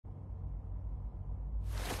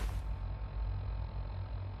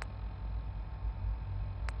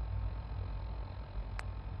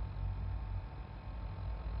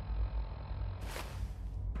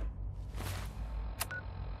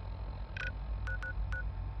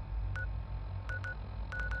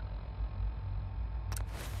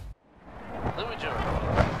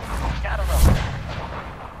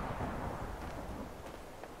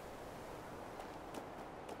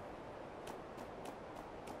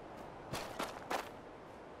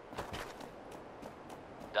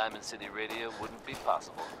Diamond City Radio wouldn't be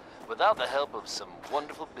possible without the help of some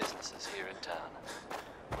wonderful businesses here in town.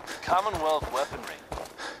 Commonwealth Weaponry.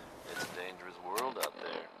 It's a dangerous world out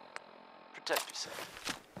there. Protect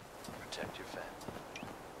yourself. Protect your family.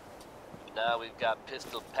 Now we've got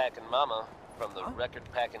pistol packing mama from the record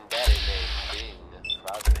packing daddy named Bing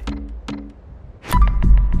Crosby.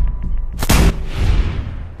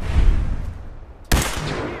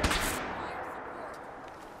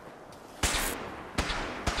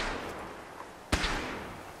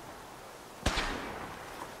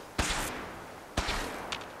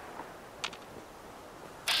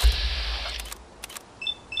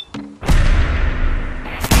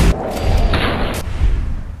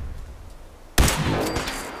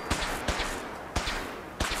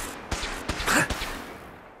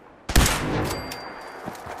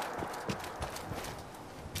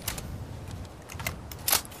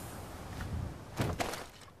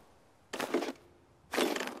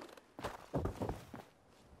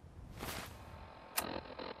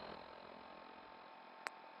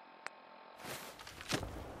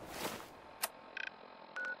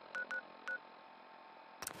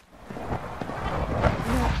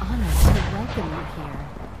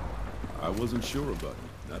 I wasn't sure about it,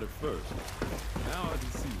 not at first. Now I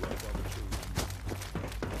can see why Father chose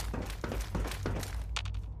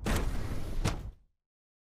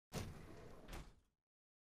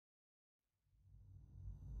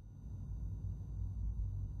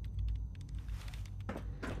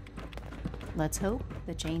you. Let's hope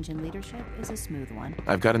the change in leadership is a smooth one.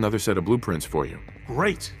 I've got another set of blueprints for you.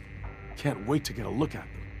 Great! Can't wait to get a look at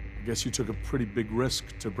them. I guess you took a pretty big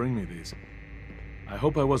risk to bring me these. I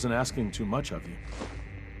hope I wasn't asking too much of you.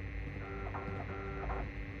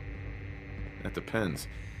 That depends.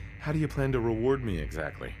 How do you plan to reward me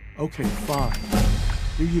exactly? Okay, fine.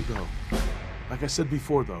 Here you go. Like I said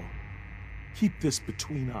before, though, keep this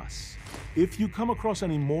between us. If you come across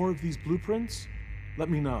any more of these blueprints, let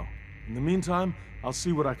me know. In the meantime, I'll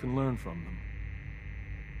see what I can learn from them.